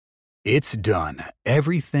It's done.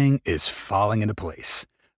 Everything is falling into place.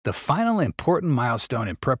 The final important milestone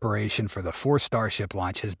in preparation for the fourth Starship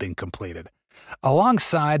launch has been completed.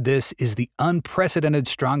 Alongside this is the unprecedented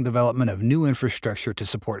strong development of new infrastructure to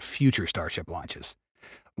support future Starship launches.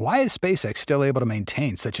 Why is SpaceX still able to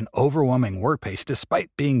maintain such an overwhelming work pace despite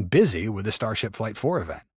being busy with the Starship Flight 4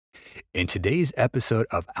 event? In today's episode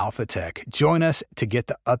of Alpha Tech, join us to get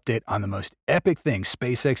the update on the most epic thing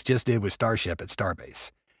SpaceX just did with Starship at Starbase.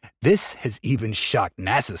 This has even shocked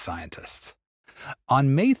NASA scientists.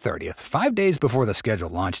 On May 30th, 5 days before the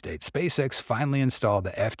scheduled launch date, SpaceX finally installed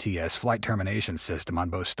the FTS flight termination system on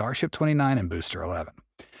both Starship 29 and Booster 11.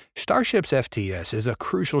 Starship's FTS is a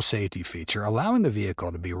crucial safety feature, allowing the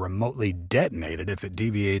vehicle to be remotely detonated if it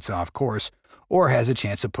deviates off course or has a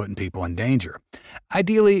chance of putting people in danger.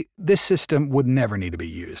 Ideally, this system would never need to be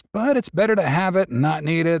used, but it's better to have it and not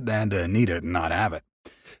need it than to need it and not have it.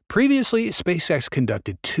 Previously, SpaceX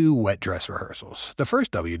conducted 2 wet dress rehearsals. The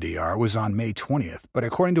first WDR was on May 20th, but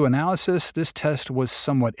according to analysis, this test was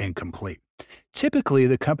somewhat incomplete. Typically,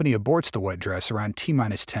 the company aborts the wet dress around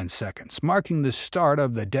T-10 seconds, marking the start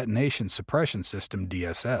of the Detonation Suppression System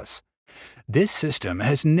DSS. This system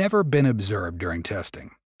has never been observed during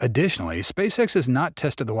testing. Additionally, SpaceX has not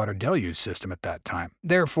tested the water deluge system at that time.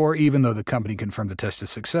 Therefore, even though the company confirmed the test is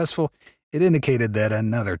successful, it indicated that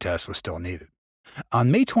another test was still needed.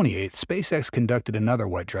 On May 28th, SpaceX conducted another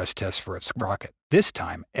wet dress test for its rocket. This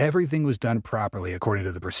time, everything was done properly according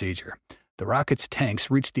to the procedure. The rocket's tanks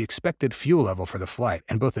reached the expected fuel level for the flight,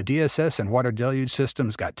 and both the DSS and water deluge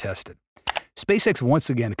systems got tested. SpaceX once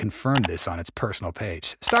again confirmed this on its personal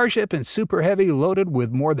page. Starship and Super Heavy loaded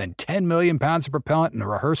with more than 10 million pounds of propellant in a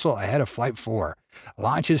rehearsal ahead of Flight 4.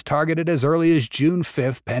 Launch is targeted as early as June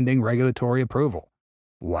 5th, pending regulatory approval.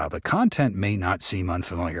 While the content may not seem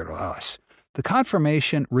unfamiliar to us, the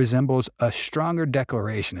confirmation resembles a stronger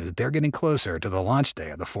declaration as they're getting closer to the launch day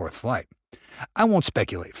of the fourth flight. I won't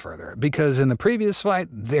speculate further, because in the previous flight,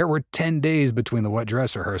 there were 10 days between the wet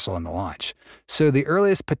dress rehearsal and the launch, so the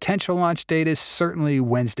earliest potential launch date is certainly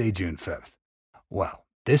Wednesday, June 5th. Well,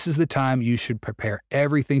 this is the time you should prepare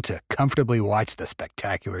everything to comfortably watch the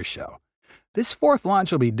spectacular show. This fourth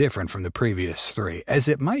launch will be different from the previous 3, as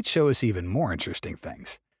it might show us even more interesting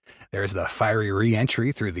things. There's the fiery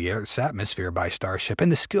re-entry through the Earth's atmosphere by Starship and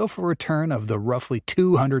the skillful return of the roughly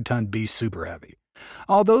 200-ton beast Super Heavy.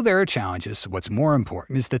 Although there are challenges, what's more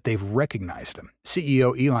important is that they've recognized them.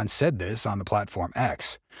 CEO Elon said this on the platform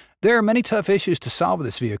X. There are many tough issues to solve with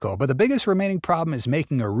this vehicle, but the biggest remaining problem is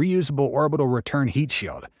making a reusable orbital return heat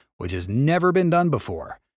shield, which has never been done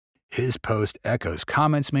before. His post echoes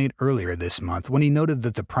comments made earlier this month when he noted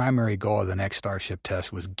that the primary goal of the next Starship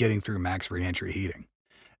test was getting through max re-entry heating.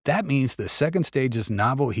 That means the second stage's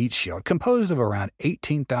novel heat shield, composed of around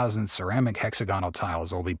 18,000 ceramic hexagonal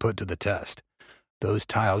tiles, will be put to the test. Those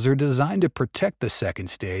tiles are designed to protect the second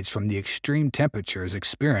stage from the extreme temperatures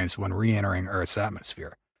experienced when re-entering Earth's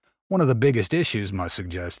atmosphere. One of the biggest issues, Musk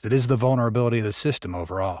suggested, is the vulnerability of the system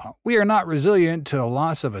overall. We are not resilient to a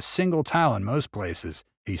loss of a single tile in most places,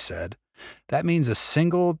 he said. That means a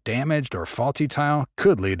single damaged or faulty tile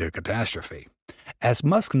could lead to catastrophe. As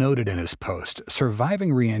Musk noted in his post,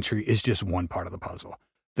 surviving re-entry is just one part of the puzzle.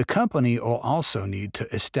 The company will also need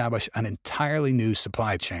to establish an entirely new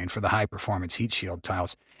supply chain for the high-performance heat shield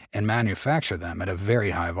tiles and manufacture them at a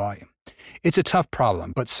very high volume. It's a tough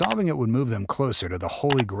problem, but solving it would move them closer to the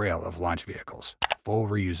holy grail of launch vehicles: full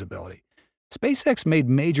reusability. SpaceX made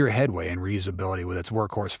major headway in reusability with its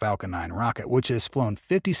workhorse Falcon 9 rocket, which has flown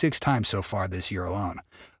 56 times so far this year alone.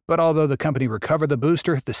 But although the company recovered the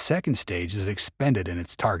booster, the second stage is expended in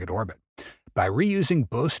its target orbit. By reusing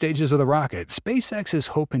both stages of the rocket, SpaceX is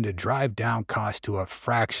hoping to drive down costs to a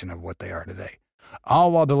fraction of what they are today,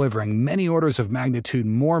 all while delivering many orders of magnitude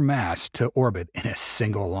more mass to orbit in a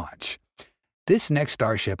single launch. This next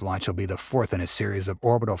Starship launch will be the fourth in a series of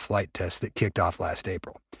orbital flight tests that kicked off last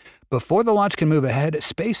April. Before the launch can move ahead,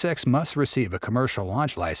 SpaceX must receive a commercial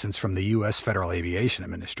launch license from the U.S. Federal Aviation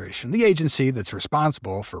Administration, the agency that's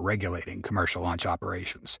responsible for regulating commercial launch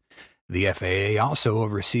operations. The FAA also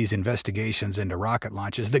oversees investigations into rocket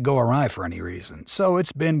launches that go awry for any reason, so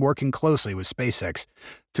it's been working closely with SpaceX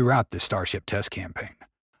throughout the Starship test campaign.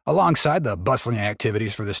 Alongside the bustling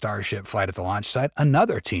activities for the Starship flight at the launch site,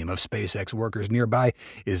 another team of SpaceX workers nearby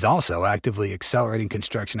is also actively accelerating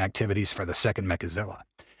construction activities for the second Mechazilla.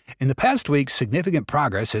 In the past week, significant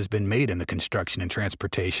progress has been made in the construction and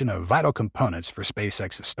transportation of vital components for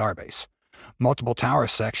SpaceX's Starbase. Multiple tower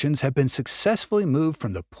sections have been successfully moved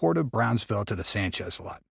from the port of Brownsville to the Sanchez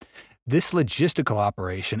lot. This logistical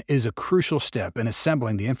operation is a crucial step in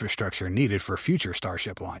assembling the infrastructure needed for future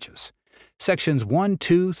Starship launches. Sections 1,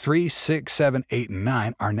 2, 3, 6, 7, 8, and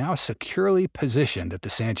 9 are now securely positioned at the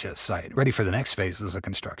Sanchez site, ready for the next phases of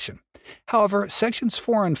construction. However, sections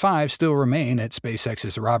 4 and 5 still remain at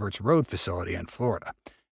SpaceX's Roberts Road facility in Florida.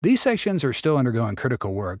 These sections are still undergoing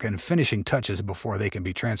critical work and finishing touches before they can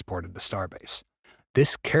be transported to Starbase.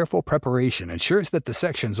 This careful preparation ensures that the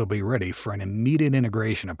sections will be ready for an immediate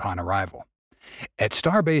integration upon arrival. At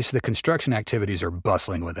Starbase, the construction activities are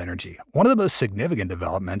bustling with energy. One of the most significant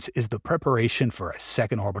developments is the preparation for a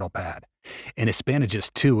second orbital pad. In a span of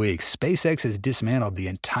just 2 weeks, SpaceX has dismantled the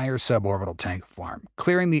entire suborbital tank farm,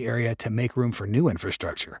 clearing the area to make room for new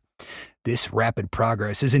infrastructure. This rapid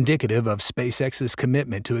progress is indicative of SpaceX's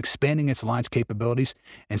commitment to expanding its launch capabilities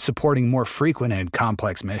and supporting more frequent and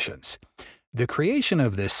complex missions. The creation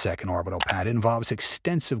of this second orbital pad involves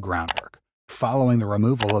extensive groundwork. Following the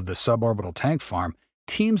removal of the suborbital tank farm,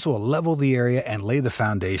 teams will level the area and lay the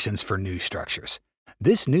foundations for new structures.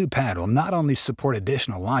 This new pad will not only support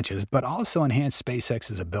additional launches, but also enhance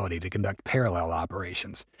SpaceX's ability to conduct parallel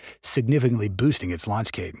operations, significantly boosting its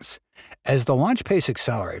launch cadence. As the launch pace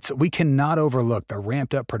accelerates, we cannot overlook the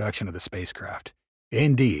ramped-up production of the spacecraft.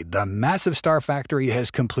 Indeed, the massive Starfactory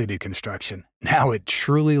has completed construction. Now it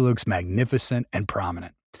truly looks magnificent and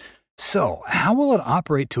prominent. So, how will it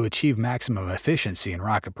operate to achieve maximum efficiency in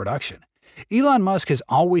rocket production? Elon Musk has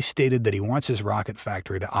always stated that he wants his rocket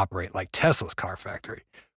factory to operate like Tesla's car factory,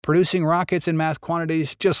 producing rockets in mass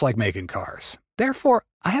quantities just like making cars. Therefore,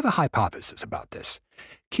 I have a hypothesis about this.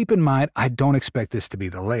 Keep in mind, I don't expect this to be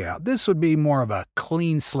the layout. This would be more of a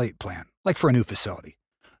clean slate plan, like for a new facility.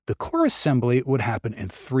 The core assembly would happen in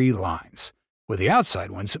 3 lines, with the outside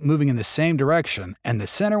ones moving in the same direction and the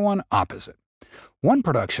center one opposite. One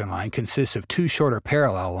production line consists of 2 shorter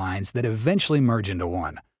parallel lines that eventually merge into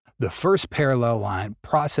one. The first parallel line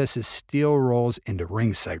processes steel rolls into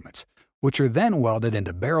ring segments, which are then welded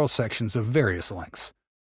into barrel sections of various lengths.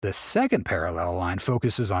 The second parallel line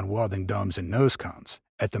focuses on welding domes and nose cones.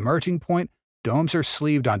 At the merging point, domes are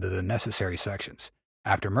sleeved onto the necessary sections.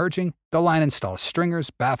 After merging, the line installs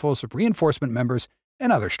stringers, baffles, reinforcement members,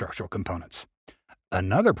 and other structural components.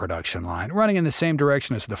 Another production line, running in the same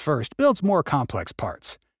direction as the first, builds more complex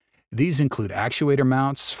parts. These include actuator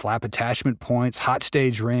mounts, flap attachment points, hot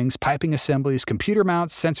stage rings, piping assemblies, computer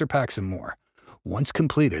mounts, sensor packs, and more. Once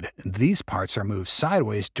completed, these parts are moved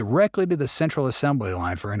sideways directly to the central assembly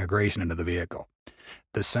line for integration into the vehicle.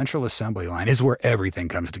 The central assembly line is where everything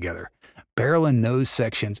comes together. Barrel and nose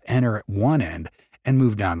sections enter at one end and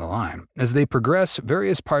move down the line. As they progress,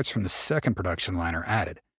 various parts from the second production line are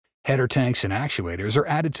added. Header tanks and actuators are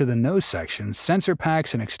added to the nose section, sensor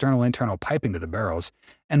packs and external-internal piping to the barrels,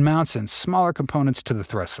 and mounts and smaller components to the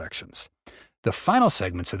thrust sections. The final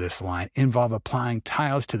segments of this line involve applying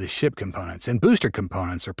tiles to the ship components, and booster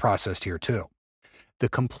components are processed here too. The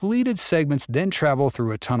completed segments then travel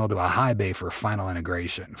through a tunnel to a high bay for final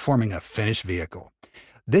integration, forming a finished vehicle.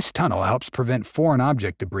 This tunnel helps prevent foreign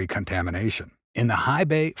object debris contamination. In the high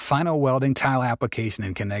bay, final welding, tile application,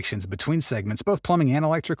 and connections between segments, both plumbing and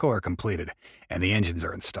electrical, are completed, and the engines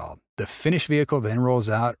are installed. The finished vehicle then rolls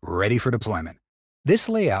out, ready for deployment. This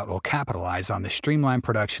layout will capitalize on the streamlined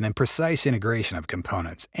production and precise integration of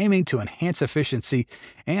components, aiming to enhance efficiency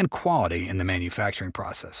and quality in the manufacturing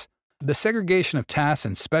process. The segregation of tasks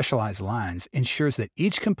and specialized lines ensures that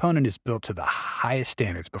each component is built to the highest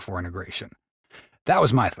standards before integration. That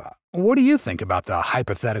was my thought. What do you think about the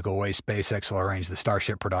hypothetical way SpaceX will arrange the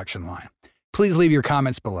Starship production line? Please leave your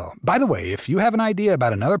comments below. By the way, if you have an idea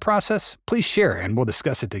about another process, please share and we'll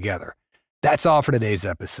discuss it together. That's all for today's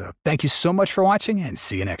episode. Thank you so much for watching and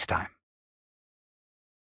see you next time.